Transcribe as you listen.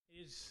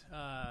It's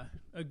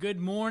a good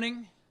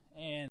morning,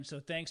 and so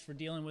thanks for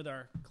dealing with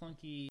our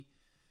clunky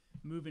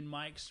moving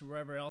mics or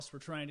whatever else we're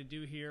trying to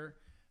do here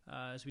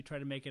as we try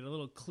to make it a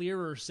little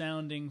clearer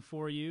sounding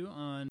for you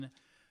on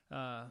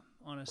a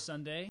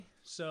Sunday.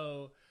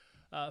 So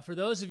for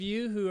those of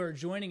you who are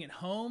joining at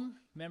home,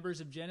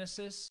 members of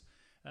Genesis,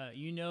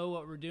 you know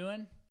what we're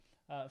doing.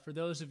 For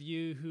those of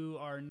you who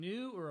are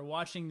new or are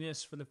watching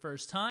this for the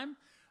first time,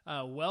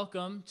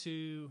 welcome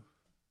to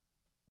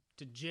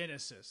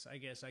Genesis, I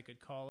guess I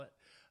could call it.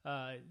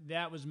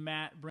 That was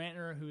Matt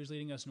Brantner, who is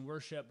leading us in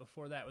worship.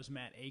 Before that was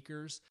Matt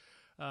Akers,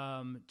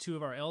 two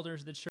of our elders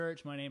of the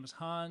church. My name is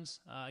Hans.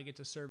 I get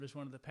to serve as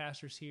one of the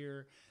pastors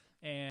here.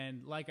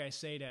 And like I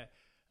say to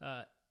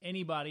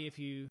anybody, if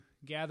you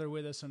gather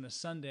with us on a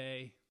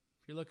Sunday,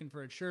 if you're looking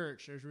for a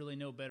church, there's really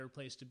no better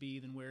place to be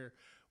than where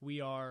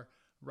we are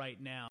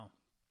right now.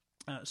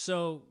 We're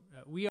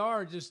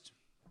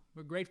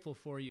grateful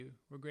for you.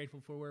 We're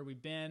grateful for where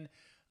we've been.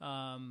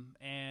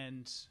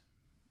 And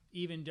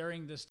even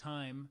during this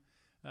time,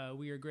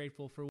 we are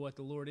grateful for what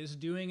the Lord is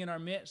doing in our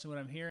midst and what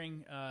I'm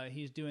hearing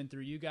He's doing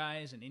through you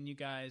guys and in you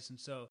guys. And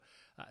so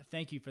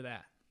thank you for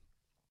that.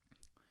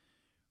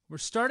 We're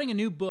starting a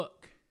new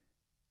book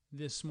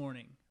this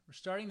morning. We're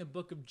starting the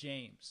book of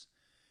James.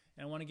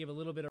 And I want to give a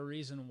little bit of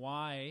reason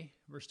why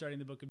we're starting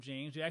the book of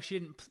James. We actually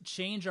didn't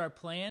change our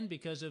plan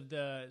because of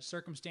the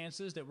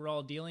circumstances that we're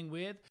all dealing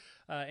with.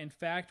 In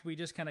fact, we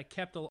just kind of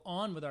kept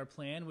on with our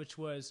plan, which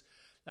was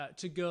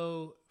to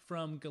go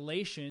from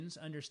Galatians,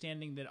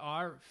 understanding that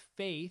our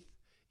faith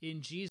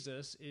in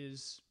Jesus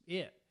is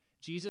it.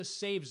 Jesus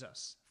saves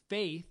us.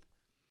 Faith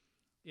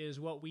is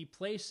what we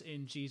place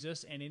in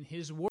Jesus and in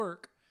his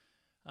work,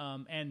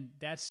 and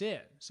that's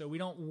it. So we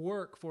don't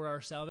work for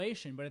our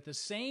salvation, but at the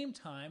same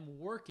time,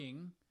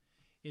 working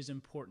is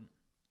important.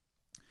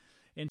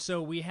 And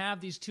so we have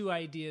these two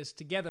ideas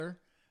together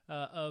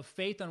of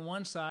faith on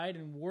one side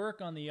and work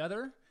on the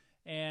other.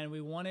 And we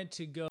wanted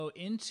to go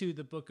into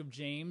the book of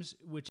James,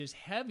 which is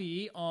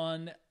heavy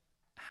on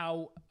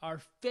how our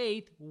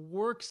faith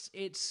works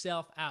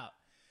itself out.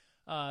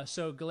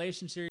 So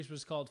Galatians series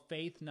was called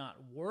Faith Not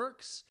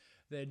Works.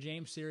 The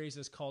James series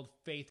is called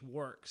Faith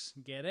Works.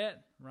 Get it?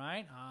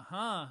 Right?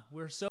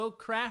 We're so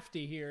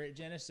crafty here at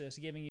Genesis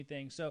giving you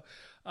things. So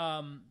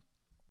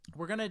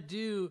we're going to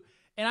do,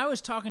 and I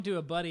was talking to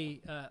a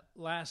buddy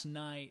last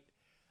night.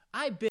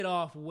 I bit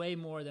off way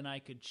more than I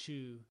could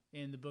chew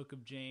in the book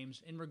of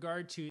James in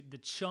regard to the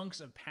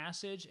chunks of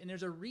passage, and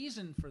there's a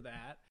reason for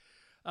that,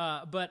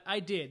 but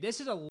I did.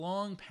 This is a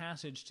long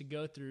passage to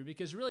go through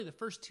because really the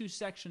first two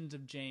sections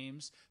of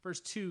James,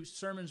 first two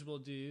sermons we'll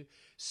do,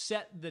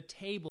 set the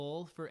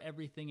table for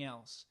everything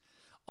else.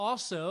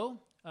 Also,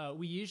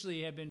 we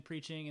usually have been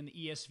preaching in the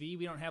ESV.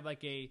 We don't have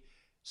like a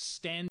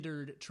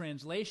standard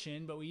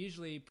translation, but we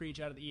usually preach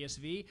out of the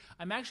ESV.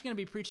 I'm actually going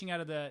to be preaching out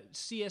of the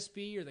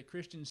CSB or the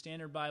Christian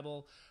Standard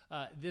Bible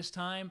this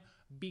time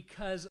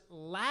because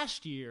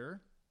last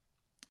year,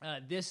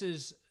 this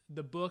is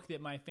the book that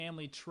my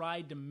family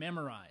tried to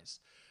memorize.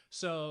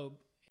 So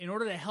in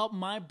order to help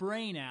my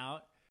brain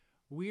out,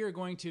 we are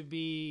going to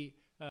be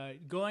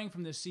going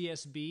from the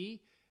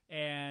CSB.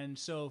 And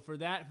so for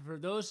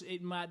those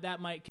that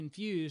might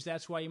confuse,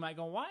 that's why you might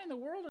go, why in the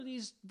world are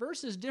these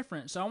verses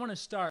different? So I want to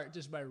start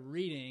just by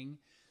reading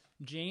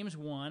James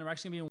 1. We're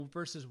actually going to be in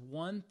verses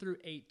 1 through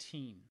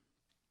 18.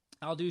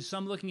 I'll do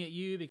some looking at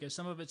you because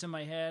some of it's in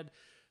my head,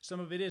 some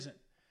of it isn't.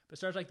 But it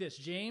starts like this.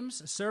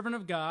 James, a servant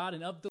of God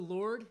and of the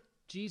Lord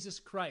Jesus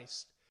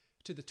Christ,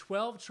 to the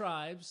 12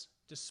 tribes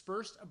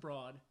dispersed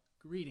abroad,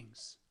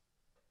 greetings.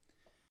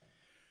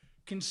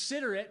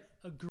 Consider it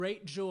a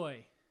great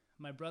joy,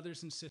 my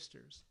brothers and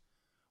sisters,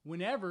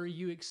 whenever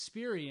you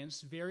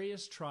experience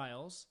various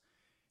trials,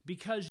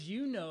 because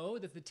you know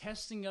that the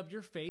testing of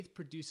your faith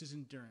produces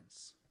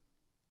endurance.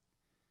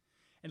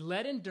 And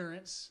let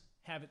endurance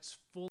have its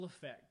full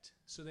effect,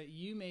 so that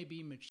you may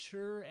be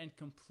mature and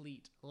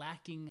complete,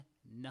 lacking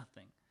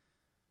nothing.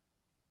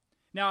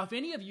 Now, if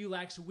any of you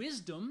lacks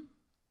wisdom,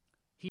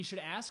 he should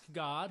ask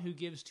God, who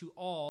gives to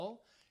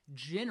all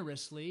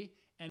generously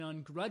and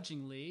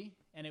ungrudgingly,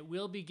 and it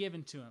will be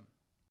given to him.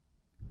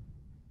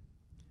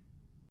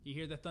 You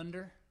hear the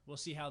thunder? We'll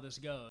see how this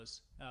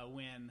goes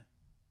when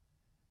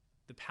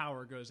the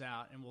power goes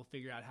out, and we'll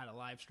figure out how to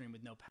live stream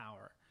with no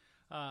power.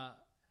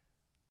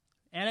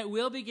 And it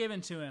will be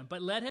given to him,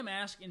 but let him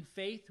ask in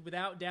faith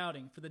without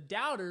doubting. For the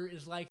doubter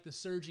is like the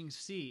surging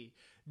sea,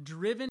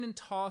 driven and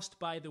tossed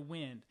by the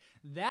wind.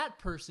 That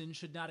person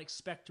should not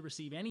expect to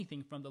receive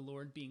anything from the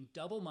Lord, being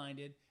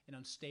double-minded and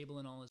unstable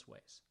in all his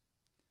ways.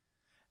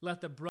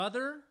 Let the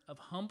brother of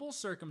humble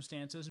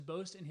circumstances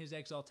boast in his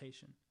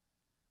exaltation,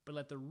 but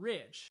let the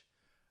rich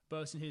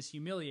boast in his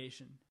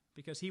humiliation,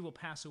 because he will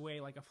pass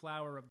away like a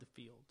flower of the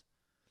field.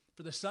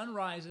 For the sun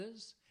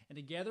rises, and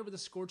together with a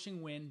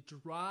scorching wind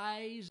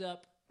dries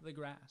up the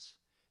grass.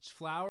 Its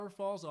flower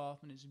falls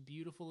off, and its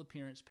beautiful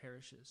appearance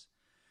perishes.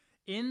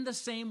 In the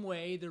same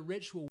way, the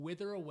rich will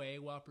wither away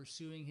while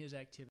pursuing his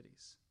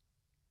activities.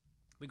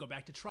 We go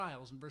back to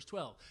trials in verse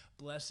 12.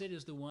 Blessed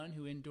is the one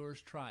who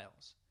endures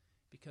trials,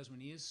 because when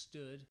he has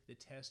stood the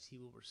test, he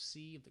will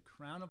receive the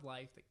crown of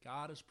life that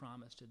God has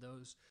promised to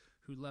those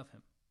who love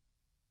him.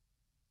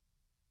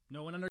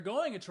 No one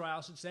undergoing a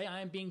trial should say,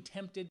 I am being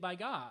tempted by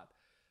God.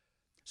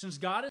 Since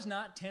God is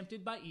not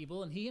tempted by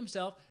evil, and he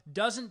himself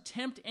doesn't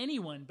tempt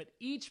anyone, but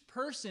each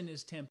person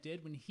is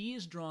tempted when he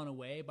is drawn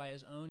away by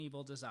his own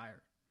evil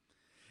desire.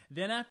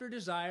 Then after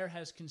desire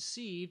has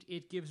conceived,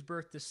 it gives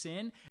birth to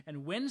sin,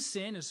 and when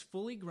sin is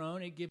fully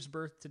grown, it gives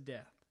birth to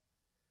death.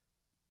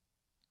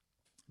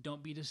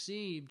 Don't be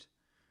deceived,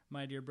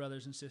 my dear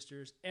brothers and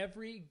sisters.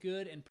 Every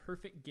good and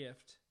perfect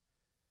gift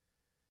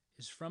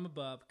is from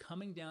above,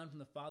 coming down from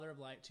the Father of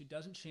lights, who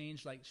doesn't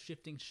change like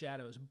shifting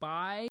shadows.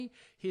 By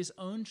his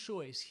own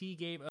choice, he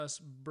gave us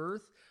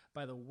birth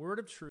by the word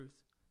of truth,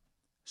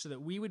 so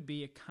that we would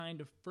be a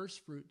kind of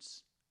first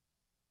fruits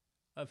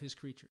of his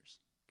creatures.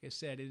 Like I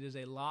said, it is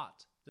a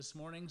lot this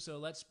morning, so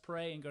let's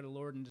pray and go to the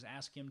Lord and just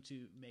ask him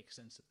to make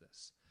sense of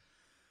this.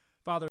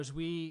 Father, as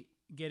we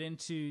get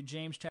into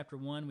James chapter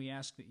 1, we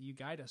ask that you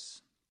guide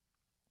us,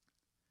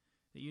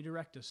 that you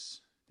direct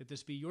us, that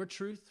this be your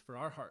truth for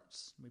our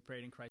hearts. We pray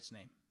it in Christ's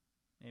name.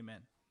 Amen.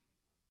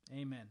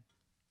 Amen.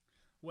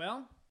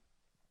 Well,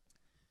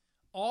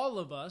 all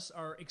of us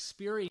are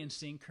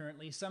experiencing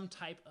currently some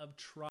type of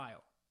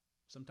trial,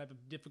 some type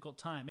of difficult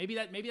time. Maybe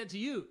that's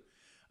you.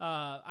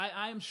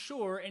 I'm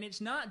sure, and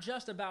it's not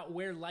just about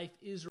where life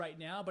is right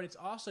now, but it's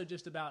also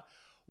just about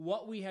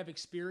what we have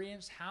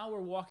experienced, how we're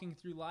walking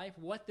through life,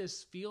 what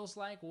this feels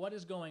like, what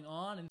is going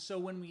on. And so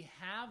when we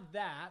have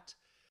that,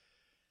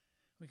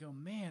 we go,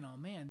 man, oh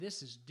man,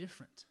 this is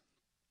different.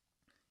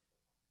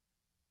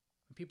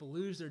 When people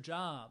lose their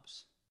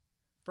jobs,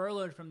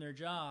 furloughed from their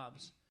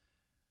jobs,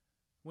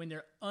 when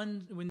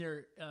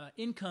their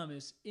income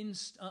is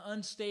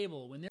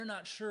unstable, when they're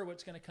not sure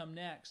what's going to come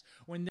next,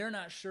 when they're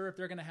not sure if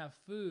they're going to have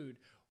food,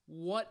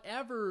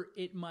 whatever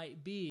it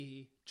might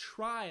be,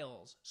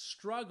 trials,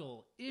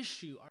 struggle,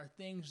 issue are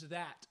things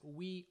that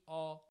we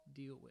all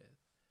deal with.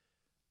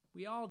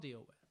 We all deal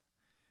with.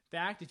 In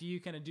fact, if you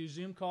kind of do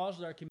Zoom calls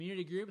with our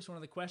community groups, one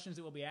of the questions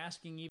that we'll be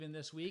asking even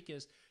this week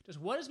is,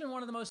 just what has been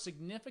one of the most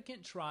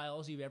significant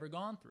trials you've ever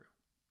gone through?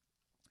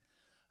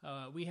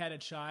 We had a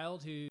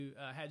child who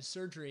had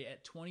surgery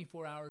at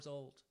 24 hours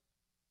old.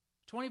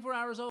 24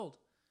 hours old.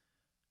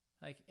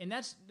 And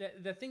that's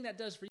the thing that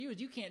does for you is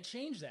you can't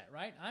change that,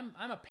 right?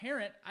 I'm a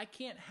parent. I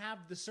can't have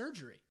the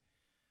surgery.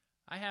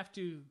 I have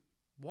to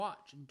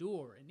watch,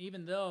 endure. And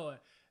even though a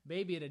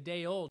baby at a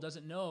day old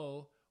doesn't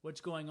know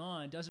what's going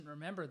on, doesn't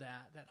remember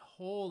that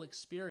whole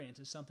experience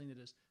is something that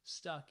is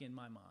stuck in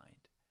my mind.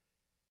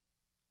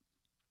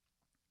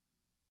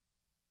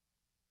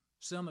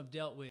 Some have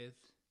dealt with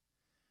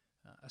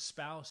a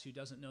spouse who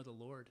doesn't know the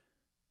Lord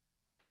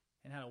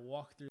and how to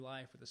walk through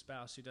life with a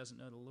spouse who doesn't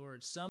know the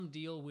Lord. Some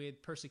deal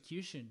with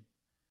persecution.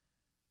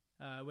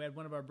 We had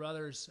one of our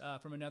brothers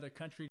from another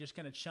country just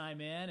kind of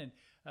chime in, and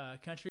a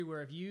country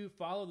where if you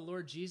follow the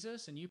Lord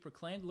Jesus and you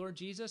proclaim the Lord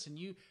Jesus and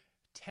you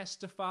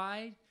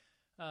testify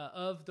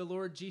of the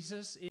Lord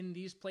Jesus in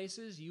these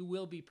places, you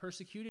will be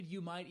persecuted.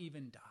 You might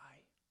even die.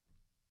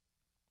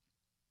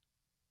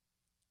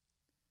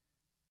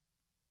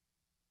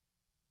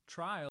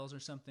 Trials are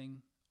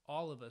something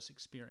all of us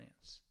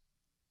experience.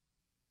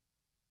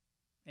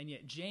 And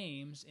yet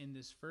James, in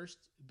this first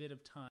bit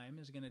of time,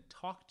 is going to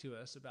talk to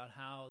us about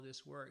how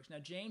this works. Now,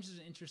 James is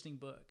an interesting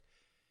book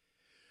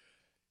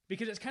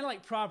because it's kind of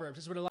like Proverbs.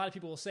 That's what a lot of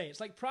people will say. It's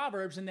like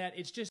Proverbs in that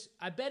it's just,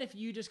 I bet if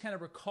you just kind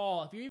of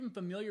recall, if you're even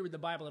familiar with the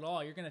Bible at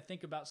all, you're going to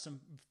think about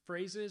some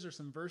phrases or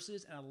some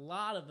verses, and a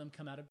lot of them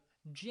come out of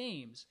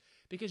James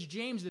because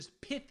James is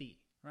pithy,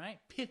 right?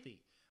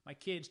 Pithy. My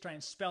kids try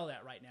and spell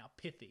that right now,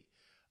 pithy.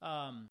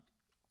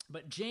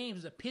 But James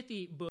is a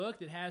pithy book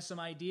that has some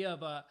idea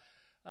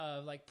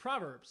of like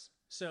Proverbs.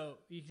 So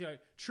you go,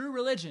 true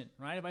religion,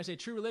 right? If I say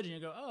true religion, you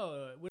go,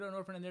 oh, widow and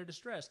orphan in their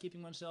distress,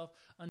 keeping oneself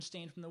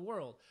unstained from the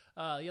world.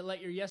 You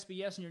let your yes be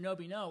yes and your no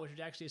be no, which is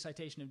actually a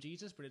citation of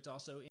Jesus, but it's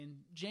also in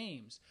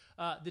James.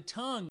 The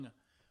tongue,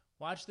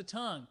 watch the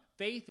tongue.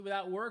 Faith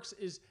without works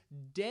is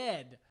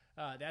dead.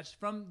 That's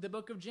from the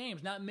book of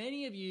James. Not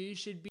many of you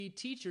should be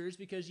teachers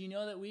because you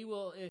know that we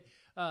will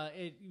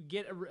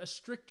get a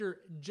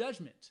stricter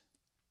judgment.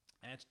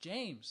 That's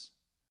James.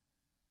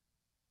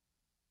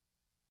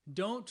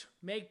 Don't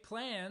make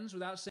plans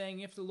without saying,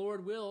 if the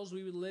Lord wills,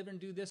 we would live and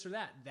do this or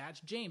that. That's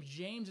James.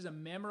 James is a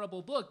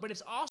memorable book, but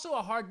it's also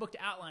a hard book to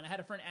outline. I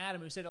had a friend,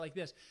 Adam, who said it like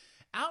this.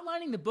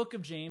 Outlining the book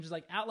of James is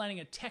like outlining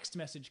a text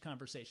message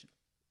conversation.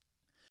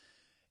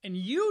 And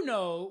you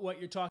know what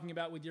you're talking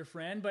about with your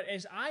friend, but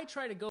as I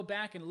try to go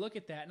back and look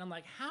at that, and I'm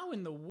like, how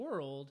in the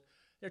world?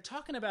 They're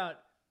talking about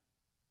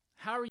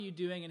how are you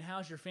doing and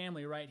how's your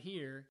family right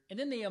here, and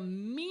then they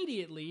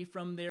immediately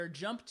from there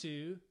jump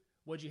to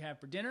what'd you have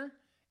for dinner,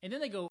 and then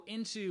they go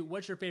into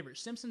what's your favorite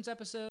Simpsons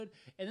episode,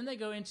 and then they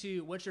go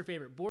into what's your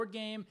favorite board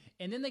game,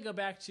 and then they go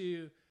back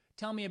to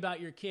tell me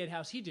about your kid,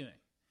 how's he doing?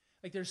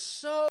 Like there's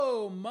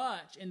so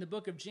much in the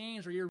book of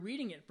James where you're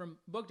reading it from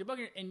book to book,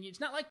 and it's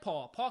not like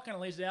Paul. Paul kind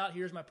of lays it out,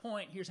 here's my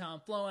point, here's how I'm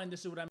flowing,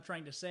 this is what I'm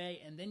trying to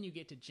say, and then you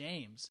get to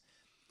James.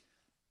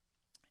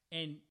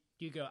 and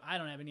you go, I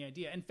don't have any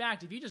idea. In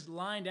fact, if you just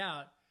lined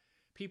out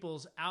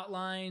people's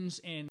outlines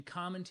and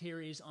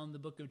commentaries on the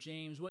book of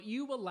James, what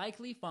you will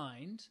likely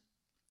find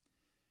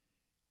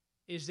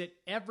is that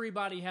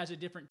everybody has a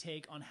different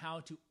take on how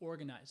to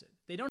organize it.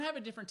 They don't have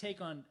a different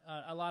take on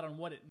a lot on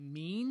what it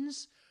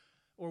means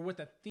or what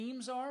the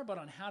themes are, but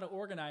on how to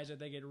organize it,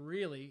 they get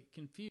really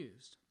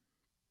confused.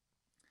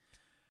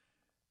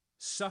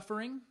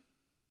 Suffering,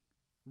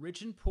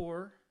 rich and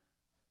poor,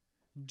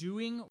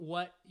 doing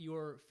what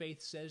your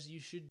faith says you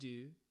should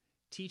do,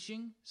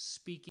 teaching,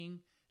 speaking,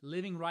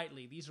 living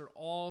rightly. These are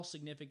all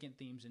significant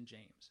themes in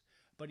James.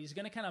 But he's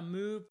going to kind of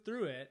move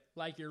through it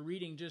like you're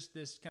reading just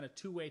this kind of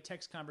two-way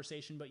text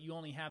conversation, but you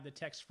only have the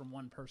text from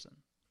one person.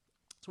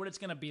 That's what it's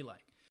going to be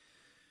like.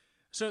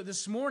 So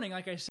this morning,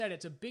 like I said,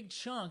 it's a big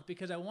chunk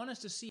because I want us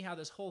to see how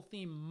this whole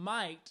theme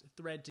might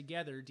thread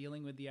together,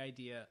 dealing with the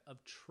idea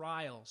of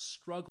trial,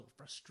 struggle,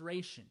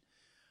 frustration.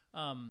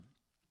 And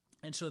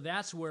so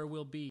that's where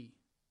we'll be.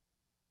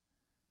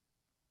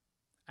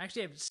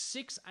 Actually, I have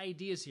 6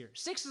 ideas here.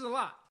 6 is a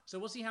lot, so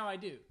we'll see how I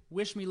do.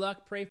 Wish me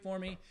luck, pray for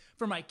me.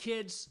 For my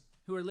kids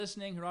who are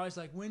listening, who are always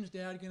like, when's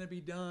Dad going to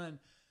be done?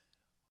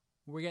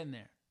 We're getting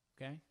there,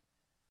 okay?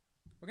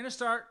 We're going to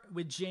start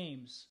with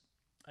James,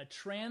 a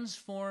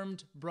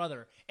transformed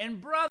brother.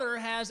 And brother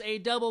has a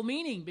double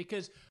meaning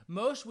because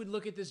most would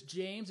look at this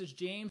James as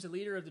James, the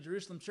leader of the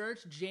Jerusalem church,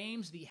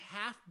 James, the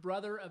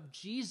half-brother of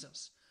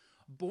Jesus,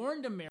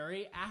 born to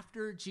Mary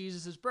after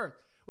Jesus' birth,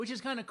 which is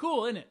kind of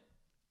cool, isn't it?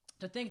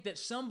 To think that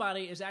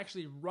somebody is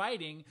actually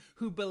writing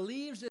who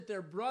believes that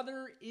their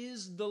brother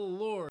is the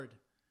Lord.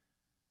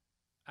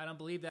 I don't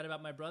believe that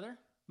about my brother.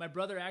 My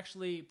brother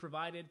actually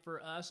provided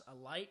for us a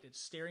light that's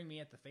staring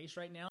me at the face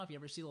right now. If you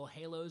ever see little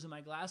halos in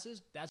my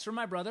glasses, that's from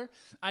my brother.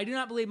 I do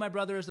not believe my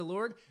brother is the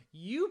Lord.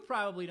 You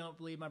probably don't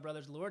believe my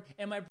brother's the Lord.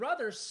 And my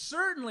brother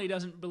certainly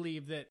doesn't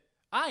believe that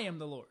I am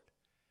the Lord.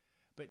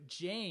 But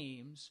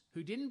James,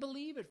 who didn't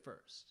believe at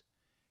first,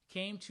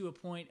 came to a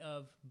point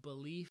of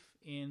belief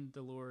in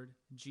the Lord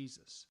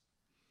Jesus.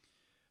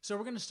 So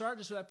we're going to start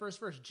just with that first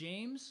verse.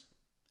 James,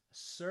 a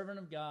servant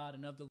of God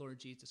and of the Lord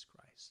Jesus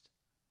Christ.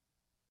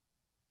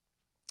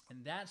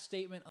 And that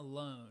statement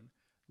alone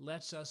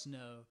lets us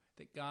know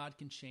that God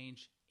can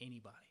change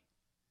anybody.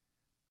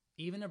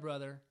 Even a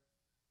brother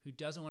who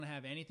doesn't want to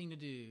have anything to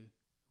do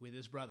with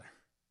his brother.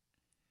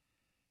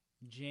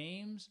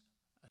 James,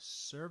 a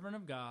servant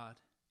of God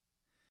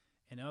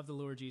and of the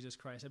Lord Jesus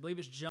Christ. I believe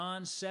it's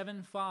John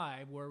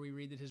 7:5 where we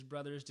read that his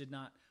brothers did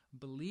not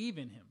believe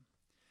in him,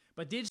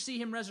 but did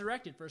see him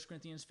resurrected. 1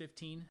 Corinthians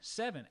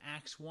 15:7,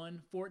 Acts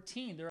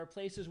 1:14. There are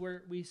places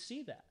where we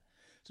see that.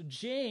 So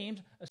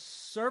James, a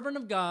servant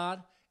of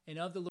God and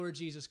of the Lord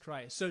Jesus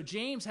Christ. So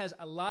James has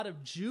a lot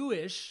of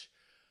Jewish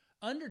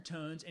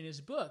undertones in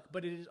his book,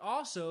 but it is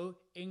also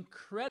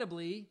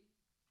incredibly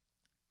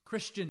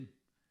Christian.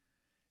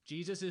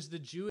 Jesus is the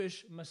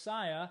Jewish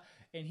Messiah,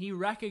 and he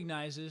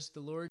recognizes the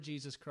Lord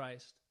Jesus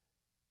Christ.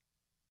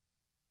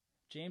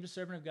 James, a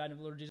servant of God and of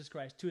the Lord Jesus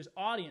Christ. To his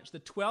audience, the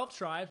 12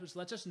 tribes, which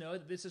lets us know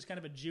that this is kind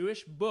of a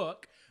Jewish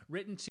book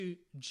written to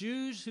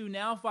Jews who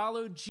now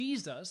follow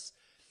Jesus,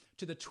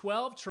 to the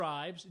 12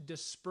 tribes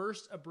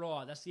dispersed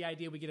abroad. That's the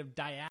idea we get of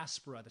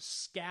diaspora, the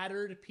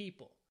scattered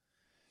people.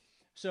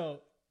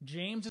 So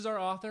James is our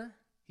author.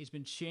 He's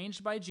been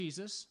changed by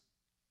Jesus.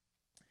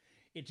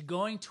 It's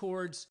going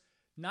towards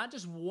not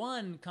just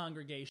one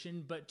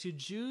congregation, but to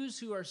Jews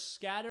who are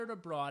scattered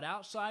abroad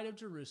outside of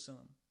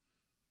Jerusalem.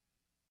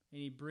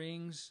 And he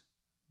brings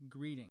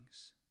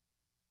greetings.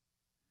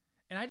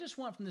 And I just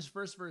want from this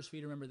first verse for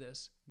you to remember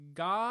this.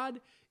 God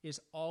is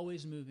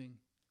always moving,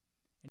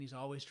 and he's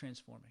always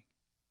transforming.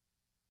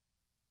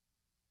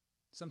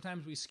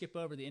 Sometimes we skip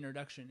over the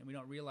introduction and we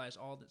don't realize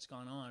all that's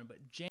gone on. But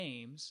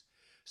James,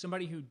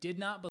 somebody who did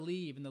not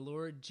believe in the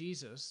Lord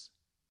Jesus,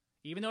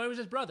 even though he was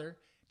his brother,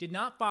 did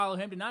not follow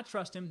him, did not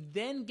trust him,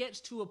 then gets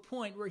to a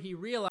point where he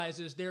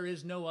realizes there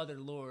is no other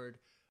Lord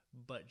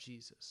but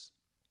Jesus.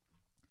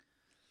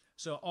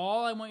 So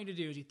all I want you to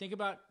do is you think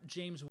about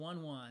James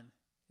 1:1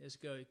 is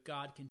go,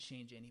 God can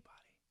change anybody.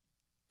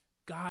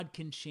 God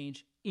can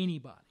change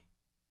anybody.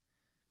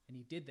 And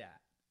he did that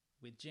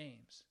with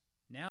James.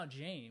 Now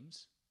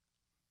James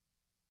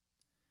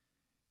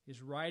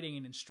is writing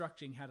and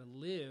instructing how to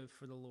live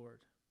for the Lord.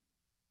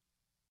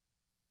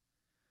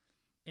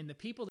 And the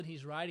people that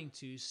he's writing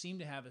to seem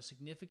to have a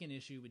significant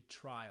issue with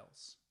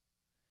trials,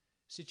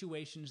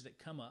 situations that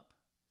come up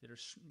that are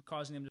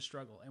causing them to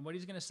struggle. And what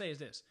he's going to say is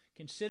this: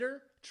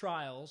 consider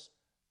trials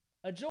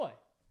a joy.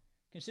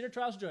 Consider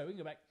trials a joy. We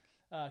can go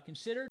back.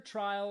 Consider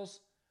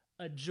trials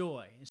a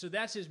joy. And so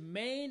that's his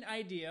main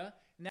idea,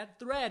 and that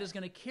thread is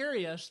going to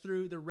carry us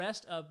through the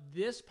rest of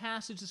this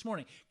passage this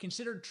morning.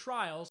 Consider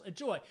trials a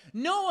joy.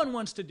 No one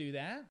wants to do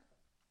that.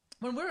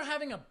 When we're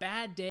having a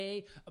bad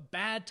day, a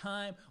bad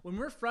time, when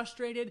we're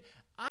frustrated,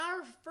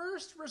 our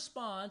first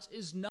response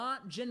is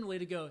not generally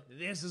to go,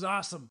 this is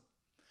awesome.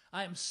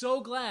 I am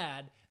so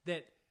glad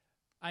that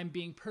I'm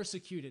being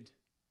persecuted.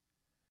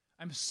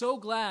 I'm so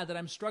glad that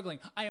I'm struggling.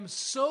 I am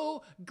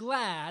so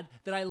glad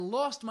that I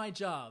lost my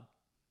job.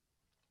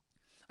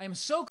 I am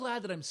so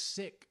glad that I'm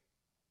sick.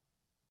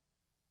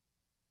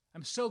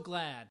 I'm so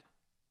glad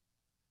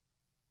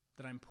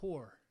that I'm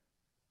poor.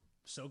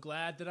 I'm so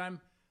glad that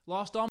I'm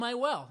lost all my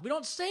wealth. We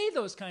don't say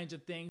those kinds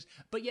of things,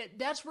 but yet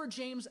that's where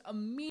James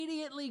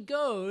immediately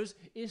goes,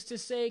 is to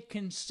say,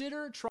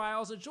 consider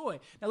trials a joy.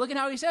 Now look at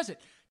how he says it.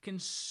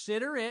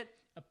 Consider it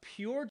a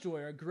pure joy,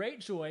 or a great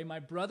joy, my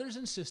brothers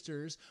and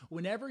sisters,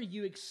 whenever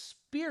you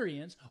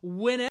experience,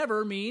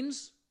 whenever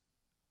means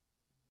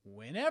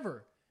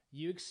whenever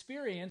you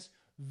experience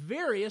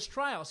various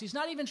trials. He's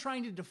not even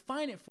trying to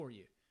define it for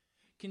you.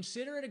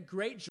 Consider it a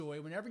great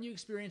joy whenever you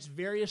experience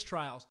various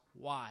trials.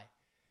 Why?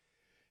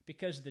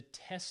 Because the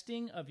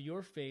testing of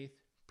your faith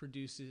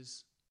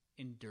produces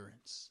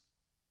endurance.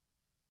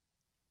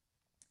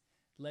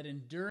 Let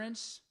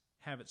endurance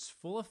have its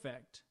full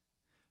effect,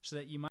 so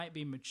that you might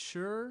be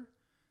mature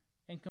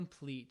and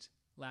complete,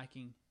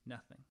 lacking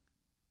nothing.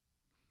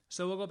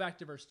 So we'll go back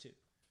to verse 2.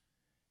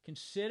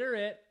 Consider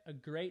it a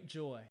great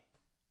joy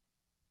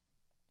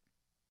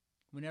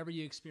whenever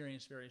you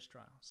experience various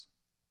trials.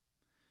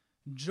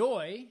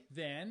 Joy,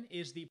 then,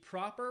 is the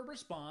proper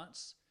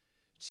response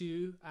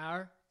to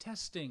our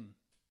testing.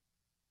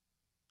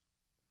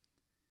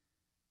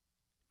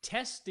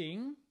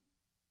 Testing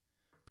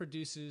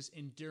produces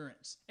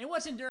endurance. And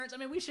what's endurance? I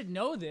mean, we should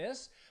know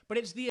this, but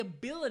it's the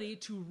ability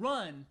to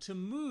run, to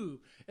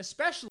move,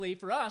 especially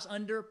for us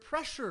under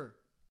pressure.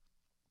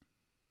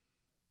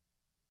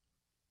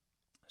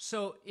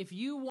 So if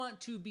you want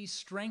to be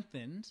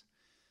strengthened,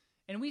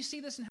 and we see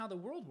this in how the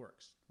world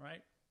works,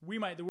 right?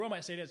 The world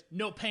might say this,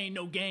 no pain,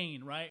 no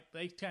gain, right?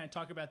 They kind of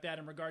talk about that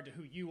in regard to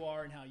who you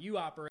are and how you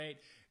operate.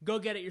 Go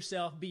get it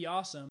yourself, be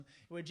awesome.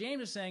 What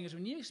James is saying is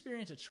when you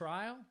experience a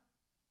trial,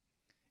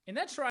 in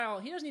that trial,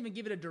 he doesn't even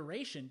give it a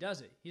duration, does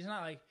he? He's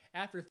not like,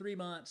 after 3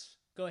 months,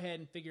 go ahead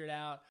and figure it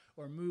out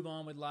or move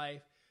on with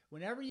life.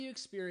 Whenever you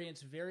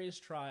experience various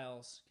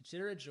trials,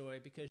 consider it joy,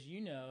 because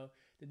you know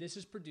that this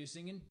is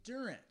producing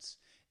endurance.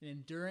 And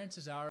endurance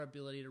is our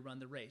ability to run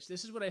the race.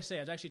 This is what I say.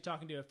 I was actually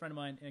talking to a friend of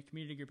mine in a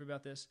community group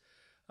about this.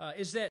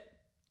 Is that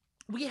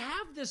we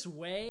have this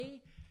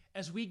way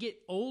as we get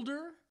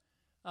older,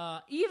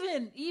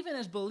 even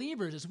as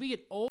believers, as we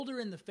get older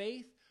in the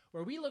faith,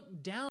 where we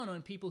look down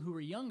on people who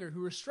are younger,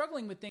 who are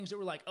struggling with things that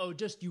we're like, oh,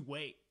 just you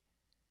wait.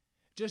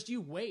 Just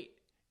you wait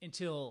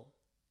until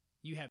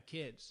you have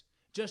kids.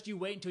 Just you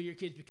wait until your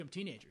kids become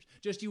teenagers.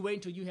 Just you wait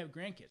until you have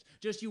grandkids.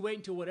 Just you wait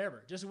until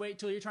whatever. Just wait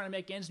until you're trying to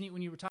make ends meet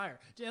when you retire.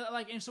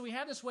 And so we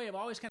have this way of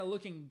always kind of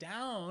looking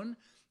down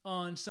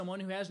on someone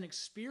who hasn't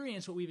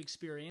experienced what we've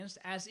experienced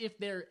as if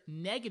they're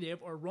negative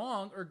or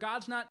wrong, or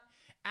God's not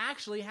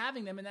actually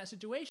having them in that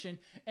situation.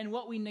 And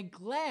what we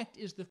neglect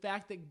is the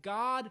fact that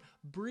God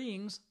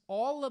brings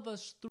all of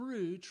us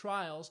through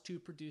trials to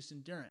produce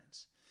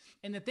endurance.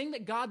 And the thing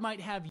that God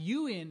might have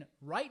you in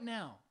right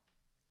now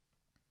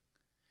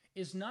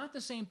is not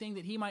the same thing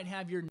that he might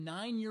have your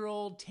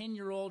 9-year-old,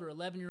 10-year-old, or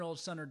 11-year-old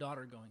son or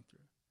daughter going through.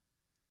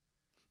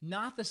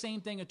 Not the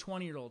same thing a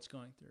 20-year-old's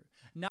going through.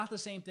 Not the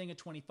same thing a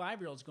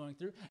 25-year-old's going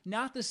through.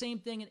 Not the same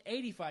thing an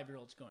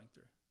 85-year-old's going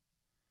through.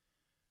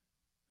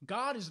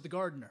 God is the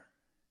gardener.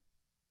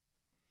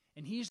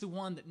 And he's the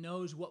one that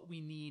knows what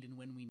we need and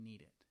when we need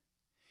it.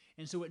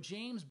 And so what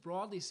James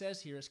broadly says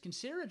here is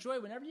consider it joy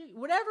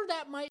whatever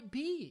that might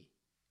be.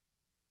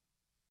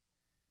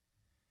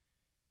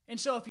 And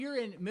so if you're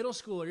in middle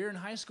school or you're in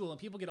high school and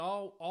people get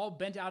all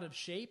bent out of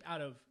shape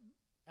out of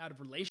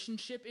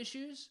relationship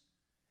issues,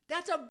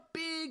 that's a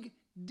big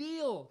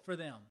deal for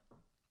them.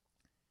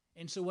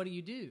 And so what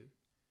do?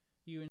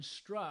 You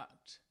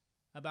instruct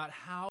about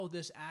how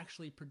this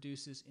actually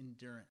produces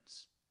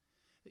endurance.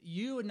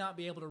 You would not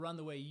be able to run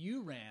the way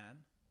you ran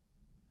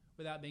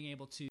without being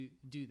able to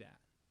do that.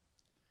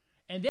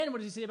 And then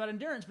what does he say about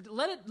endurance? But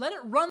let it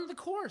run the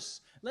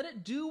course. Let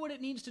it do what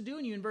it needs to do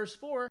in you in verse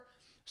 4,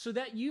 so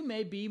that you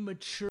may be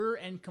mature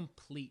and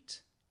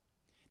complete.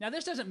 Now,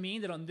 this doesn't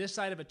mean that on this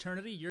side of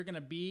eternity, you're going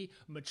to be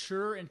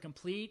mature and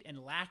complete and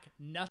lack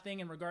nothing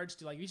in regards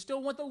to, you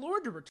still want the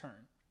Lord to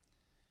return.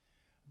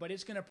 But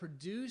it's going to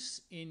produce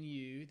in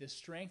you the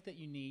strength that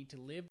you need to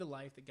live the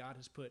life that God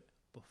has put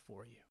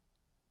before you.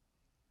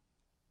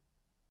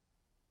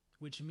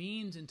 Which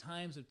means in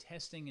times of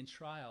testing and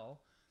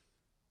trial,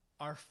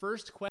 our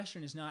first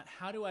question is not,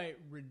 how do I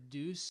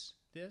reduce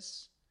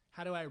this?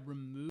 How do I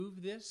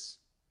remove this?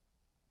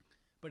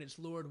 But it's,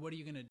 Lord, what are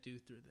you going to do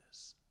through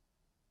this?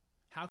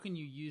 How can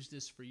you use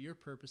this for your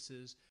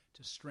purposes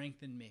to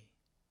strengthen me?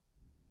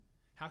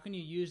 How can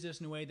you use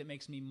this in a way that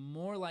makes me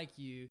more like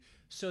you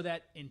so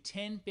that in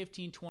 10,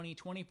 15, 20,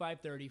 25,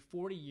 30,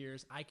 40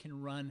 years, I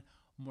can run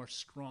more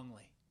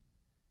strongly.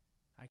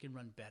 I can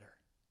run better.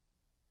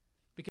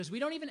 Because we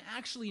don't even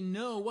actually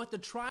know what the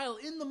trial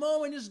in the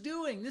moment is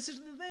doing. This is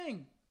the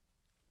thing.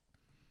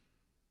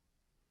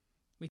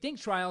 We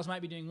think trials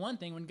might be doing one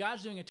thing when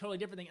God's doing a totally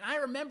different thing. And I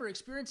remember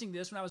experiencing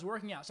this when I was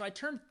working out. So I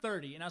turned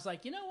 30 and I was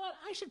like, you know what?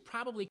 I should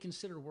probably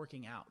consider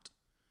working out.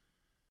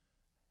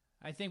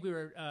 I think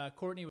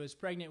Courtney was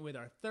pregnant with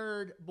our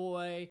third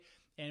boy,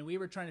 And we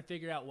were trying to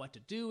figure out what to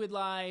do with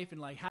life.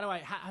 And like, I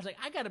was like,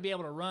 I got to be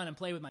able to run and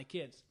play with my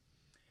kids.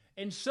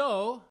 And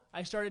so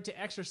I started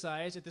to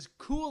exercise at this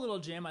cool little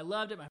gym. I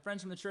loved it. My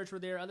friends from the church were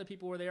there. Other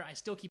people were there. I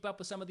still keep up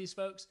with some of these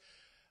folks.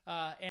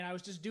 And I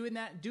was just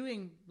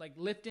doing like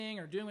lifting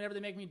or doing whatever they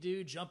make me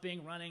do,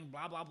 jumping, running,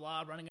 blah, blah,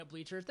 blah, running up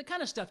bleachers, the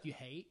kind of stuff you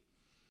hate.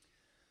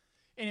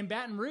 And in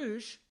Baton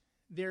Rouge,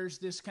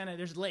 there's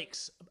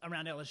lakes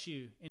around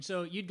LSU. And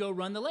so you'd go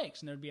run the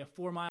lakes, and there'd be a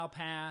 4-mile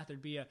path,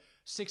 there'd be a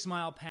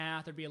 6-mile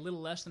path, there'd be a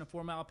little less than a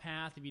 4-mile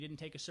path if you didn't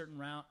take a certain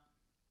route.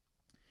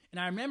 And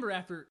I remember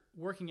after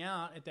working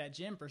out at that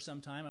gym for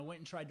some time, I went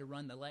and tried to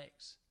run the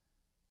lakes.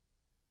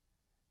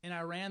 And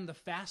I ran the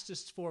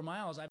fastest 4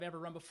 miles I've ever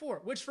run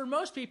before, which for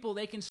most people,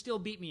 they can still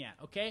beat me at,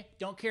 okay?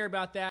 Don't care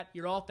about that.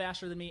 You're all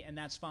faster than me, and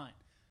that's fine.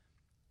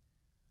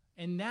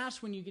 And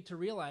that's when you get to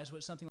realize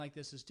what something like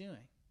this is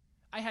doing.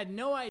 I had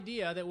no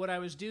idea that what I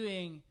was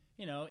doing,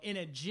 in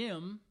a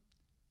gym,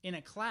 in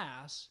a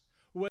class,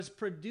 was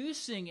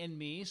producing in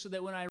me so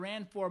that when I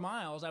ran 4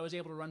 miles, I was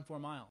able to run 4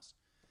 miles.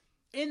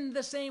 In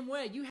the same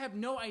way, you have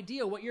no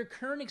idea what your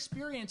current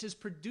experience is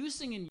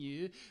producing in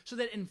you so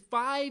that in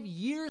 5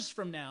 years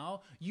from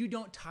now, you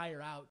don't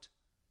tire out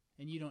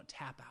and you don't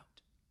tap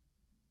out.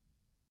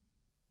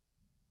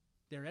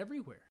 They're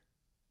everywhere,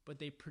 but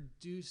they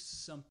produce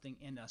something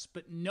in us.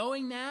 But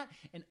knowing that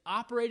and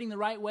operating the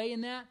right way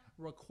in that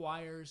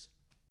requires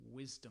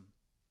wisdom.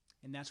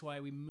 And that's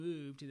why we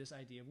move to this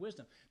idea of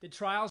wisdom. The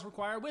trials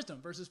require wisdom,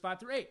 verses 5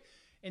 through 8.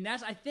 And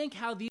that's, I think,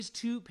 how these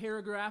two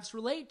paragraphs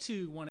relate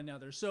to one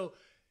another. So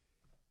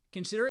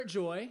consider it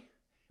joy.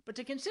 But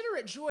to consider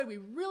it joy, we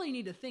really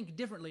need to think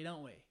differently,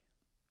 don't we?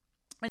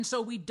 And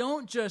so we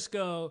don't just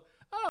go,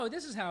 oh,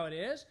 this is how it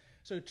is.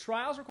 So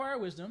trials require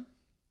wisdom.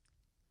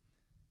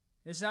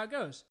 This is how it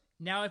goes.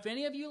 Now, if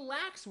any of you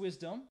lacks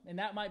wisdom, and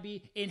that might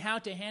be in how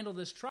to handle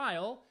this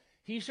trial,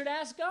 he should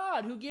ask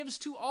God, who gives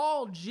to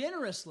all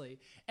generously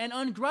and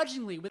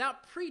ungrudgingly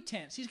without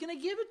pretense. He's going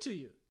to give it to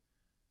you.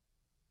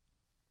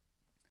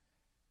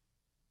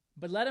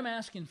 But let him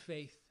ask in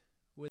faith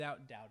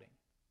without doubting.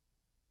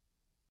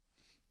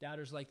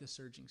 Doubters like the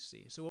surging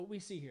sea. So what we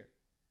see here,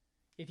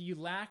 if you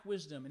lack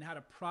wisdom in how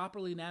to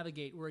properly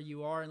navigate where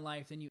you are in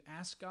life, then you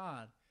ask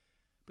God.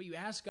 But you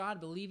ask God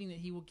believing that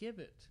he will give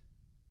it.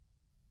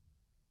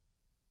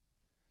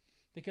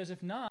 Because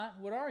if not,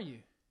 what are you?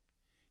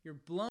 You're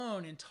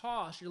blown and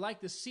tossed. You're like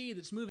the sea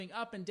that's moving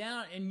up and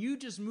down, and you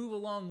just move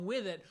along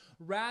with it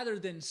rather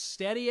than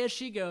steady as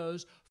she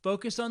goes,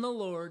 focus on the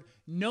Lord,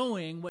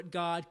 knowing what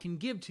God can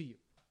give to you.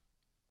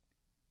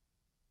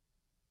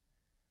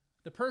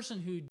 The person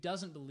who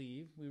doesn't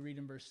believe, we read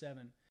in verse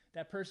 7,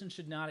 that person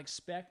should not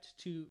expect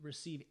to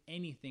receive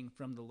anything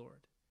from the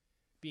Lord,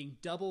 being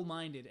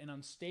double-minded and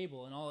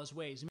unstable in all his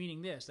ways,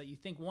 meaning this, that you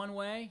think one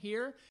way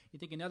here, you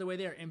think another way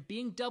there. And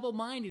being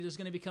double-minded is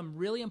going to become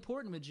really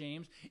important with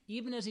James,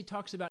 even as he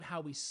talks about how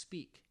we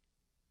speak.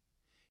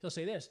 He'll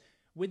say this,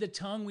 with the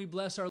tongue we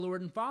bless our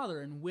Lord and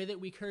Father, and with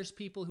it we curse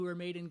people who are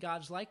made in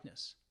God's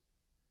likeness.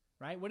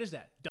 Right? What is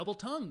that?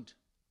 Double-tongued.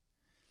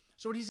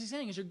 So what he's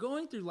saying is you're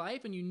going through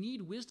life and you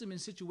need wisdom in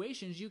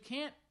situations. You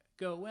can't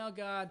go, well,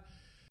 God,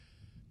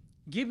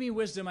 give me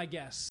wisdom, I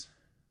guess.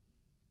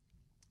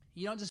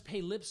 You don't just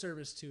pay lip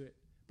service to it,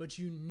 but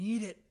you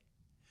need it.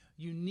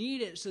 You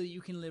need it so that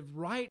you can live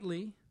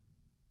rightly,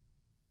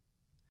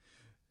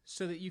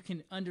 so that you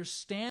can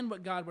understand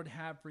what God would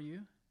have for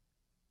you,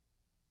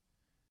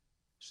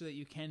 so that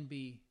you can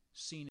be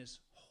seen as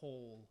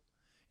whole.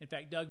 In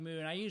fact, Doug Moo,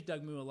 and I use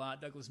Doug Moo a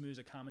lot. Douglas Moo is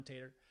a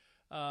commentator.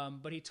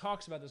 But he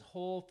talks about this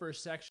whole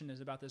first section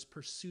is about this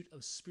pursuit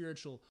of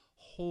spiritual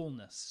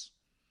wholeness,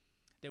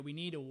 that we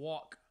need to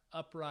walk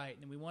upright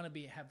and we want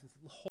to have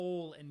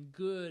whole and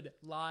good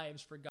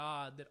lives for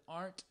God that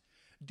aren't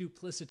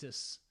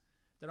duplicitous,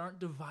 that aren't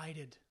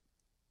divided.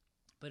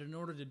 But in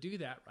order to do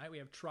that, right, we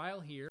have trial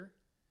here.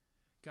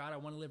 God, I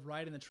want to live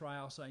right in the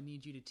trial, so I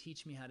need you to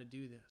teach me how to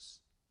do this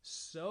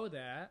so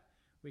that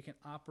we can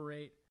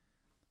operate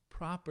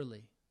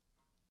properly.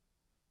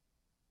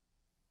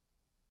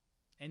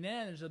 And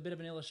then there's a bit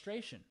of an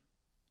illustration.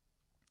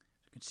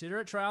 Consider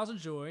it trials and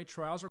joy.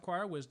 Trials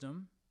require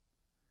wisdom.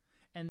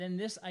 And then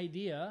this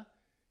idea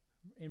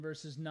in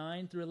verses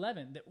 9 through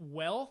 11, that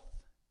wealth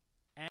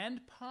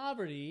and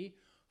poverty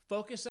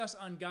focus us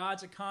on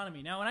God's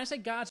economy. Now, when I say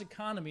God's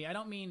economy, I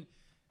don't mean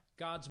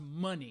God's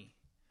money.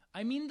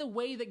 I mean the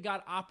way that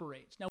God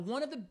operates. Now,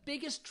 one of the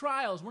biggest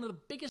trials, one of the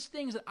biggest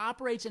things that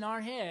operates in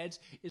our heads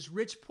is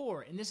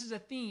rich-poor. And this is a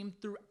theme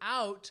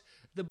throughout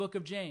the book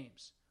of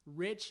James.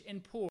 Rich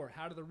and poor.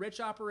 How do the rich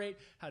operate?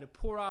 How do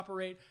poor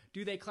operate?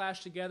 Do they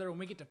clash together? When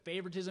we get to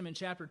favoritism in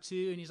chapter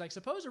 2, and he's like,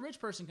 suppose a rich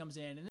person comes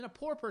in, and then a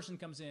poor person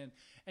comes in,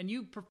 and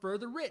you prefer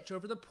the rich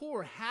over the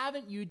poor.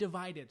 Haven't you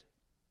divided?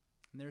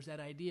 And there's that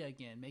idea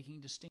again,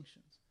 making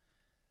distinctions.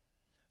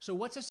 So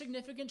what's a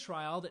significant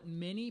trial that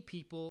many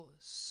people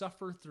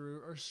suffer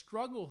through or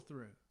struggle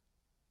through?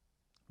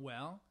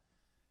 Well,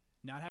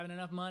 not having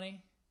enough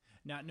money,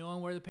 not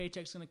knowing where the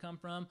paycheck's going to come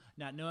from,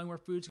 not knowing where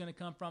food's going to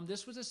come from.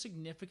 This was a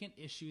significant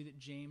issue that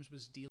James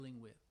was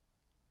dealing with.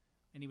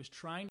 and he was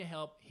trying to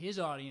help his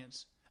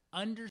audience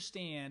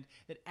understand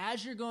that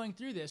as you're going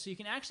through this, so you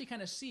can actually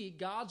kind of see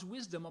God's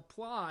wisdom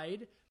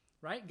applied,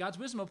 right? God's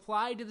wisdom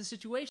applied to the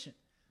situation.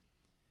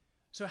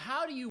 So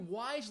how do you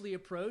wisely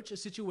approach a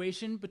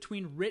situation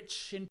between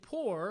rich and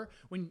poor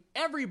when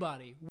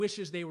everybody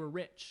wishes they were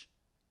rich?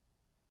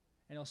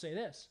 And he'll say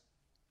this: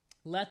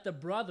 let the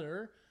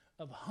brother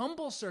of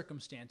humble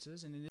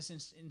circumstances, and in this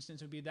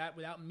instance would be that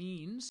without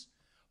means,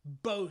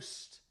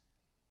 boast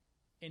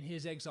in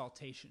his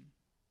exaltation.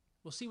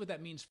 We'll see what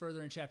that means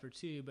further in chapter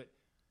 2, but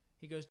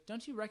he goes,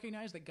 don't you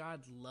recognize that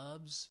God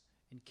loves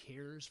and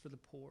cares for the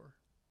poor?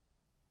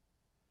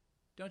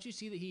 Don't you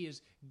see that he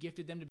has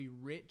gifted them to be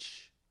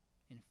rich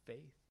in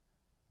faith?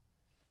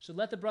 So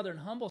let the brother in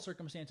humble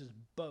circumstances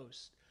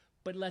boast,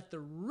 but let the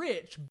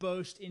rich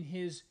boast in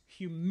his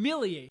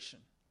humiliation,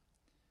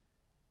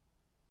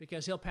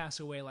 because he'll pass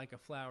away like a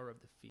flower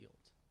of the field.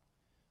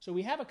 So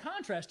we have a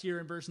contrast here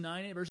in verses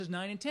 9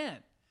 and 10.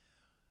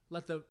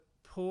 Let the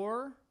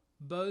poor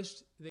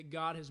boast that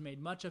God has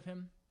made much of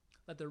him.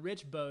 Let the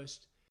rich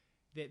boast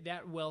that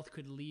that wealth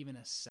could leave in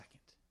a second.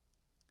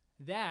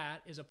 That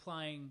is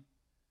applying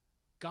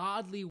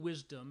godly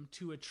wisdom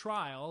to a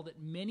trial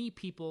that many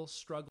people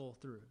struggle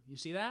through. You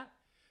see that?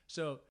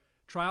 So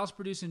trials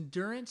produce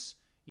endurance.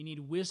 You need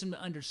wisdom to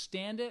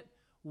understand it.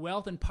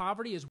 Wealth and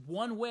poverty is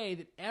one way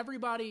that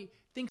everybody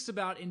thinks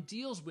about and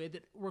deals with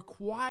that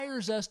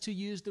requires us to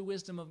use the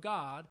wisdom of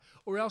God,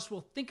 or else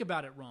we'll think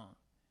about it wrong.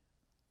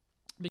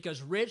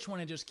 Because rich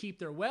want to just keep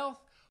their wealth,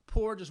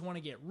 poor just want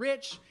to get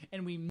rich,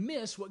 and we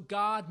miss what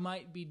God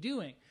might be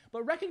doing.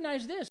 But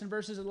recognize this in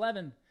verses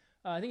 11.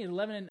 I think it's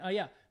 11.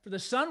 For the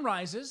sun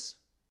rises,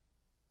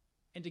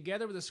 and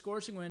together with a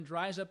scorching wind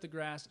dries up the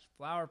grass, its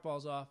flower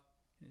falls off,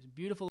 and its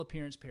beautiful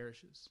appearance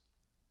perishes.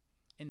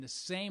 In the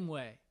same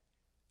way,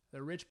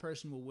 the rich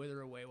person will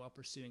wither away while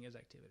pursuing his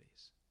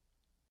activities.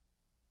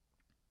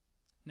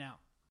 Now,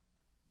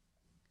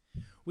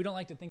 we don't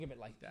like to think of it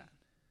like that.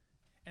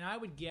 And I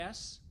would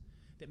guess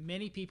that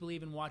many people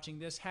even watching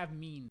this have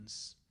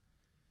means.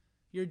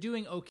 You're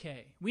doing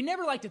okay. We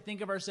never like to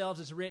think of ourselves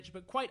as rich,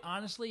 but quite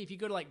honestly, if you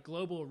go to like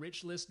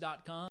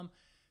globalrichlist.com,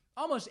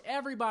 almost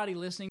everybody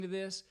listening to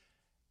this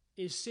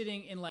is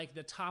sitting in like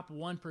the top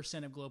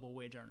 1% of global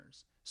wage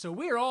earners. So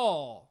we're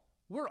all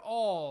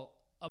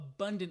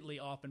abundantly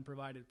often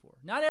provided for.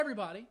 Not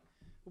everybody,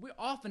 but we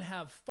often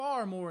have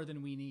far more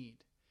than we need.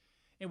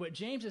 And what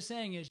James is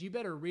saying is you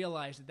better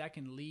realize that that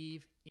can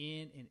leave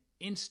in an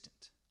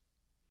instant.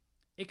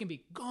 It can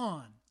be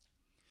gone.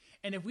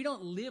 And if we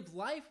don't live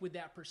life with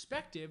that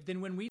perspective, then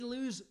when we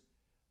lose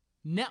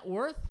net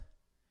worth,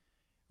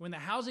 when the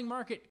housing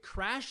market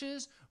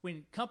crashes,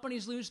 when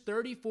companies lose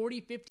 30,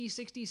 40, 50,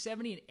 60,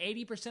 70,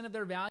 and 80% of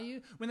their value,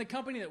 when the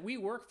company that we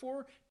work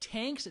for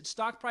tanks, its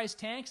stock price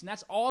tanks, and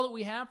that's all that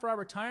we have for our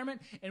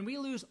retirement, and we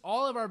lose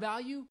all of our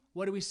value,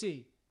 what do we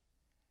see?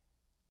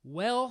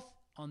 Wealth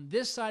on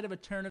this side of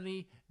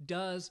eternity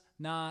does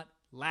not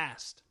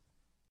last.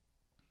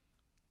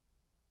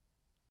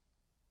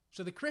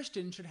 So the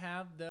Christian should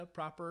have the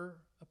proper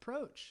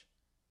approach.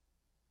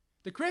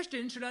 The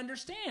Christian should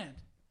understand,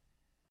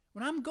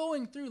 when I'm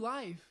going through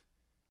life,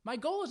 my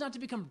goal is not to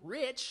become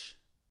rich.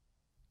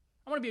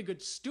 I want to be a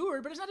good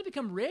steward, but it's not to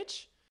become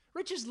rich.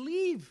 Riches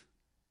leave.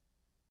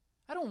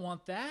 I don't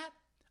want that.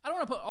 I don't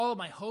want to put all of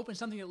my hope in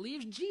something that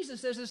leaves.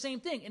 Jesus says the same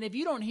thing. And if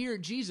you don't hear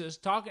Jesus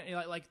talking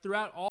like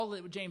throughout all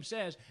that James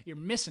says, you're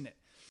missing it.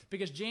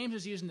 Because James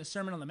is using the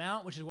Sermon on the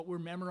Mount, which is what we're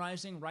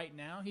memorizing right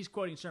now. He's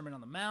quoting Sermon on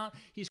the Mount.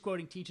 He's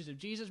quoting teachings of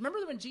Jesus. Remember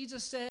when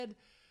Jesus said,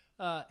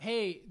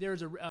 hey,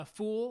 there's a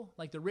fool,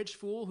 like the rich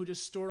fool, who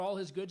just stored all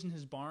his goods in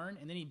his barn,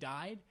 and then he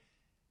died?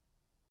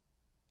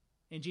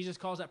 And Jesus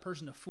calls that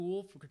person a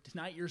fool. For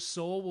tonight your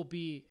soul will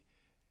be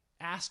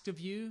asked of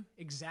you,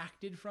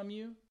 exacted from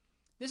you.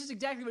 This is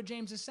exactly what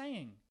James is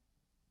saying.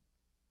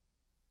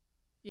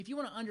 If you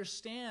want to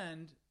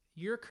understand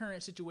your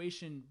current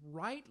situation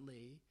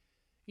rightly,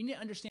 you need to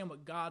understand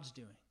what God's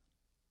doing.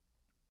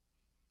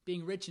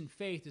 Being rich in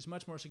faith is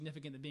much more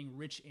significant than being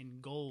rich in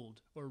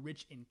gold or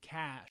rich in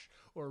cash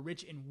or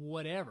rich in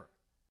whatever.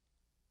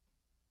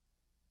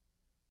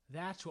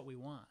 That's what we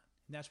want.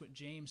 And that's what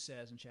James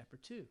says in chapter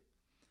 2.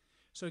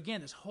 So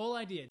again, this whole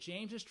idea,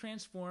 James is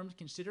transformed.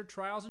 Consider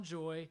trials a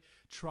joy.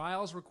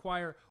 Trials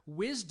require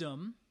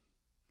wisdom.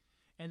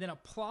 And then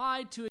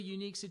applied to a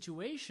unique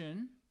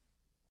situation,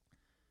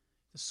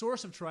 the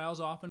source of trials,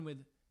 often with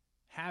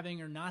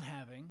having or not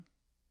having,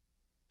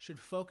 should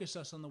focus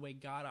us on the way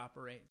God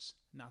operates,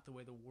 not the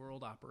way the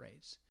world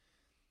operates.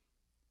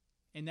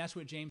 And that's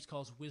what James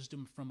calls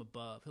wisdom from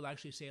above. He'll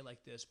actually say it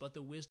like this: but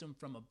the wisdom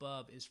from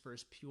above is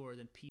first pure,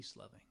 then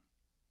peace-loving.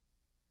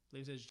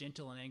 He says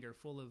gentle in anger,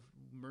 full of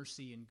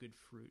mercy and good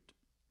fruit.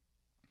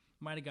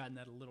 Might have gotten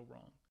that a little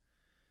wrong.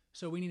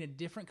 So we need a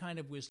different kind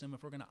of wisdom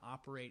if we're going to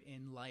operate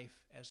in life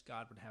as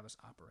God would have us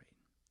operate.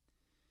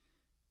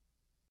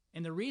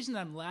 And the reason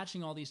I'm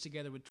latching all these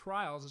together with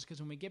trials is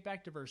because when we get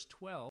back to verse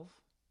 12,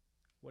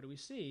 what do we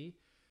see?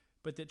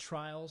 But that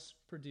trials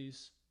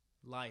produce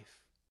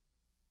life.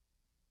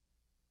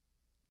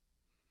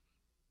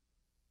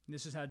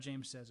 This is how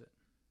James says it.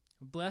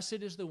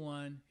 Blessed is the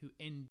one who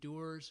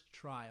endures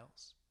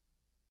trials,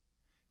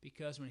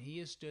 because when he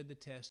has stood the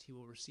test, he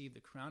will receive the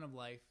crown of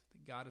life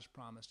that God has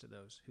promised to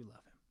those who love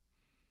him.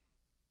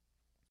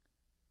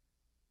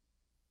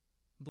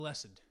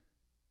 Blessed,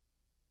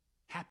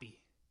 happy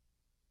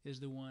is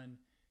the one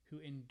who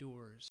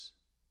endures,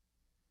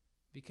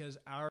 because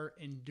our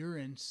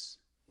endurance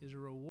is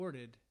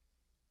rewarded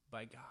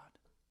by God.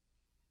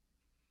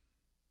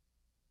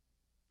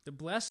 The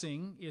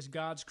blessing is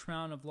God's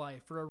crown of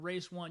life for a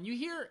race won. You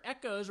hear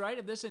echoes, right,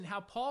 of this in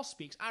how Paul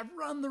speaks. I've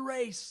run the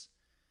race.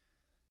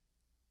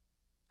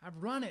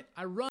 I've run it.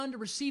 I run to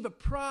receive a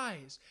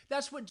prize.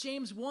 That's what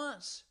James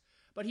wants.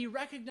 But he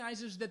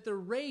recognizes that the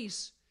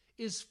race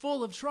is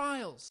full of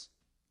trials.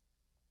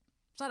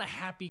 It's not a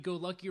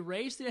happy-go-lucky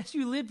race. As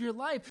you live your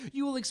life,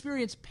 you will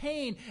experience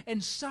pain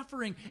and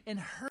suffering and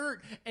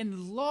hurt and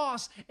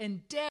loss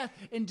and death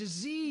and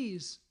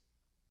disease.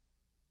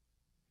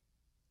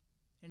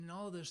 And in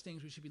all of those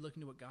things, we should be looking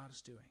to what God is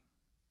doing.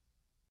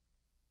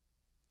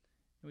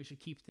 And we should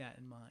keep that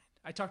in mind.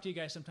 I talk to you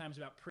guys sometimes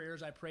about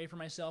prayers I pray for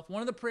myself.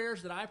 One of the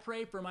prayers that I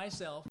pray for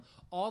myself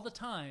all the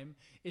time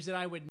is that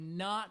I would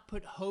not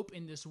put hope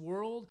in this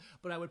world,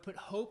 but I would put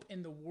hope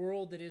in the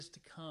world that is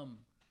to come.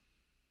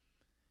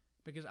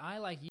 Because I,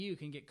 like you,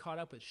 can get caught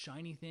up with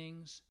shiny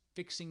things,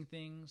 fixing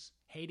things,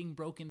 hating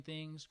broken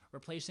things,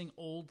 replacing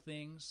old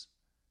things,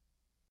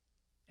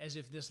 as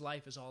if this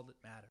life is all that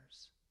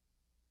matters.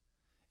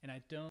 And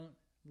I don't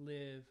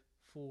live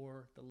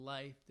for the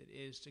life that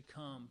is to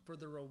come, for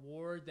the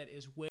reward that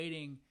is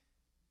waiting,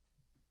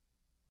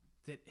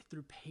 that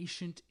through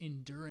patient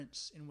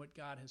endurance in what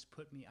God has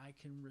put me, I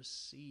can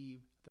receive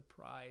the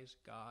prize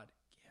God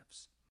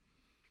gives.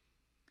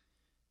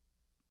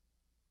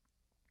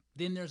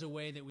 Then there's a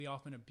way that we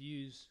often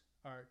abuse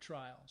our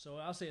trial. So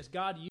I'll say, as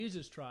God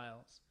uses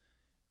trials,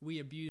 we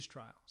abuse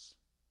trials.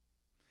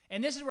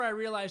 And this is where I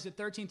realized that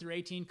 13 through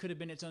 18 could have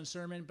been its own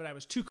sermon, but I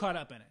was too caught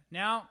up in it.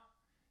 Now,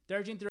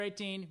 13 through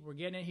 18, we're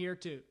getting it here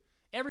too.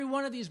 Every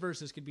one of these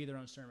verses could be their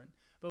own sermon,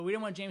 but we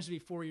don't want James to be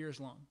 4 years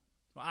long.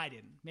 Well, I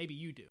didn't. Maybe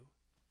you do.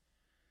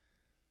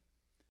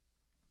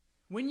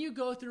 When you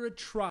go through a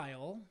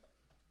trial,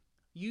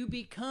 you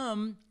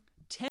become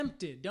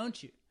tempted,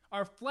 don't you?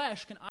 Our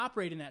flesh can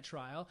operate in that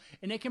trial,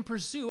 and it can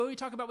pursue what we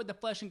talk about with the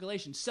flesh in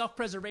Galatians: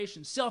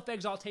 self-preservation,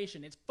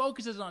 self-exaltation. It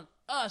focuses on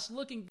us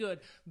looking good,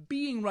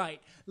 being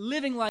right,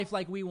 living life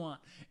like we want.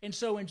 And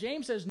so when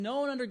James says no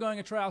one undergoing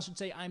a trial should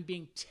say, I'm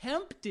being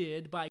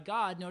tempted by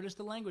God, notice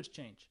the language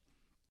change.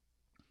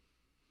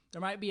 There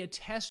might be a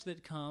test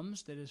that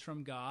comes that is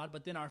from God,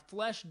 but then our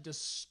flesh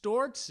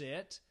distorts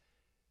it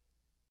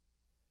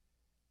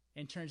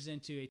and turns it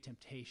into a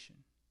temptation.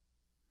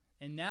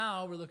 And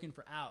now we're looking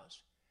for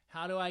outs.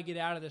 How do I get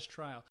out of this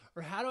trial?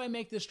 Or how do I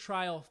make this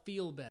trial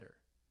feel better?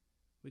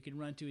 We can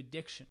run to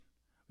addiction.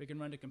 We can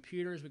run to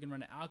computers. We can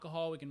run to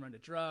alcohol. We can run to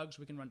drugs.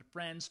 We can run to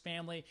friends,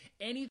 family,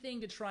 anything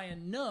to try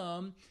and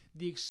numb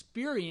the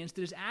experience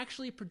that is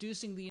actually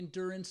producing the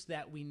endurance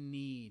that we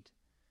need.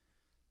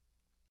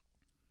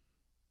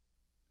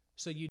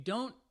 So you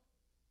don't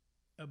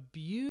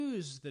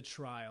abuse the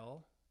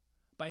trial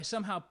by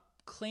somehow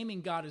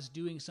claiming God is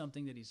doing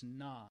something that he's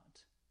not.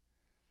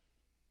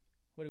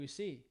 What do we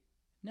see?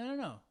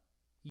 No.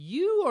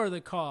 You are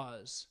the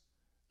cause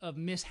of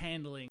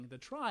mishandling the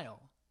trial.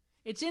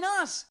 It's in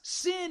us.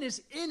 Sin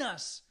is in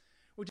us,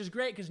 which is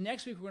great because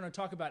next week we're going to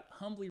talk about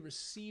humbly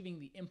receiving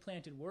the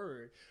implanted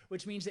word,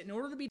 which means that in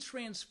order to be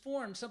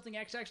transformed, something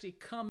has to actually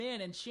come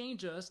in and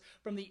change us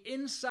from the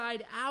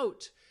inside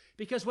out.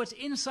 Because what's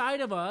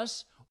inside of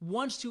us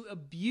wants to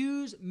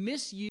abuse,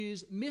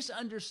 misuse,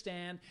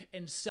 misunderstand,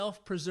 and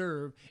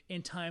self-preserve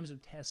in times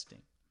of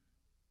testing.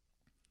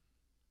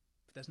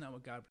 But that's not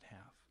what God would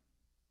have.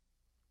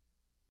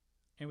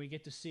 And we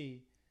get to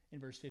see in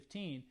verse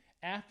 15,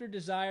 after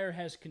desire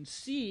has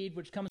conceived,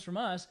 which comes from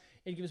us,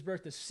 it gives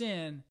birth to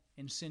sin,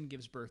 and sin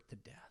gives birth to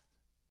death.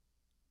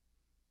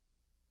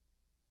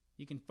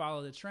 You can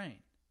follow the train.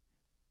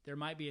 There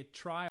might be a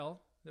trial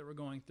that we're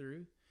going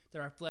through that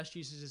our flesh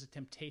uses as a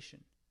temptation.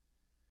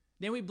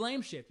 Then we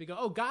blame shift. We go,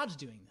 oh, God's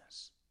doing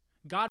this.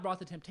 God brought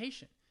the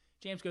temptation.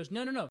 James goes,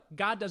 no.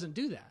 God doesn't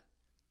do that.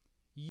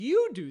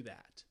 You do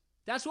that.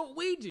 That's what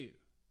we do.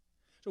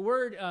 So a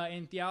word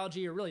in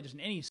theology, or really just in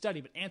any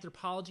study, but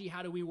anthropology,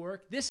 how do we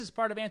work? This is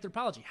part of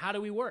anthropology. How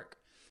do we work?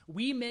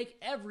 We make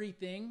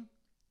everything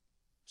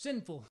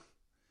sinful.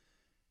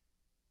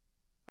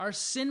 Our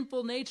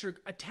sinful nature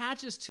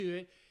attaches to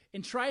it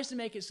and tries to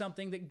make it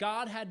something that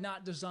God had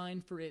not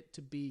designed for it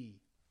to be.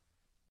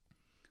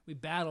 We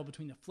battle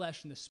between the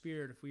flesh and the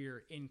spirit if we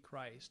are in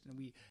Christ, and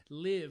we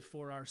live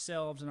for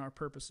ourselves and our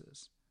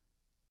purposes.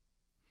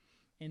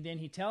 And then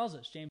he tells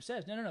us, James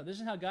says, no, this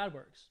is how God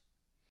works.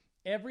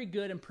 Every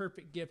good and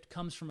perfect gift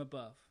comes from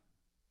above.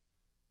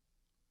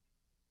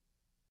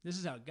 This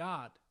is how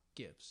God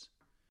gives.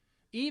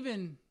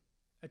 Even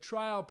a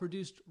trial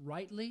produced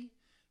rightly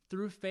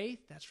through faith,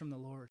 that's from the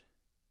Lord.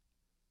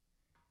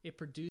 It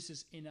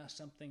produces in us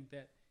something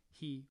that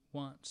he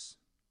wants.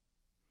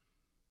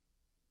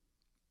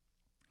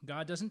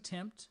 God doesn't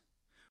tempt.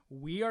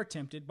 We are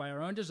tempted by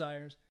our own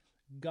desires.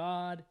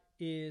 God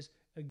is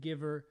a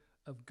giver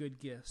of good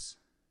gifts.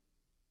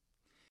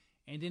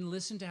 And then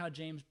listen to how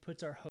James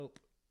puts our hope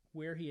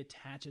where he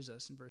attaches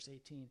us in verse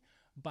 18.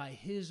 By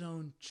his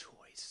own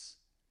choice,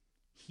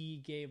 he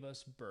gave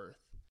us birth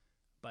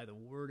by the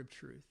word of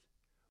truth.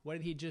 What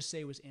did he just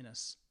say was in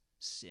us?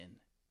 Sin.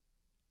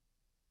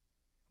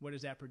 What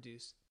does that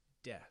produce?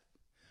 Death.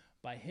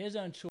 By his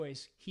own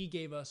choice, he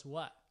gave us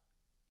what?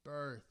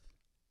 Birth.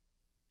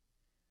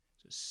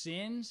 So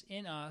sin's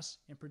in us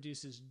and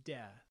produces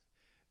death.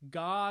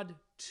 God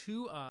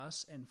to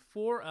us and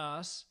for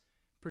us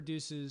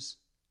produces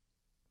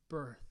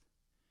birth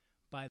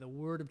by the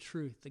word of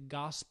truth, the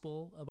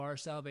gospel of our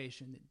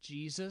salvation, that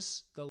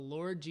Jesus, the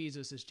Lord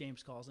Jesus, as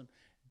James calls him,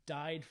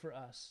 died for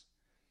us,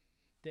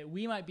 that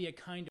we might be a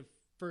kind of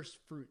first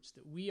fruits,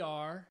 that we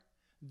are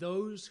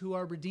those who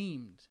are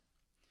redeemed.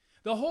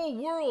 The whole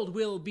world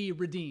will be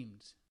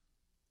redeemed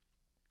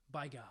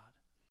by God.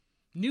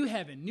 New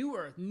heaven, new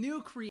earth,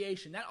 new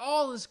creation, that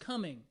all is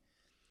coming.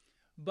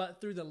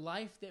 But through the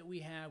life that we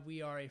have,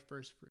 we are a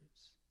first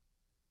fruits.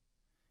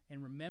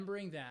 And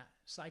remembering that,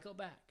 cycle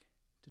back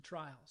to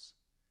trials.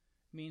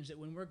 Means that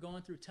when we're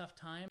going through tough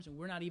times and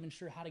we're not even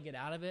sure how to get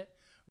out of it,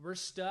 we're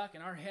stuck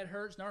and our head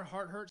hurts and our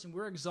heart hurts and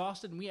we're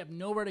exhausted and we have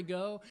nowhere to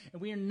go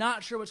and we are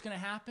not sure what's going to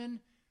happen,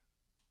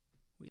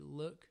 we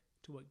look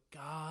to what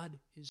God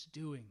is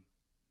doing.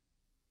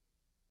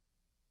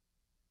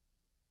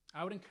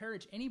 I would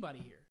encourage anybody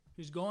here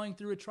who's going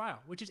through a trial,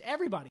 which is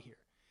everybody here,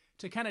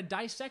 to kind of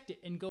dissect it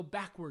and go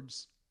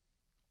backwards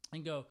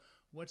and go,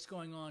 what's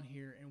going on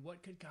here and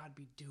what could God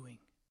be doing?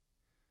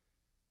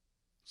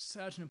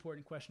 Such an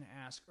important question to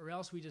ask, or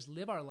else we just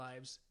live our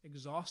lives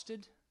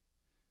exhausted,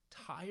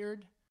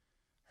 tired,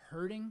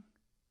 hurting,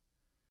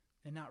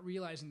 and not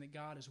realizing that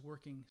God is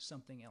working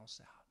something else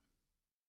out.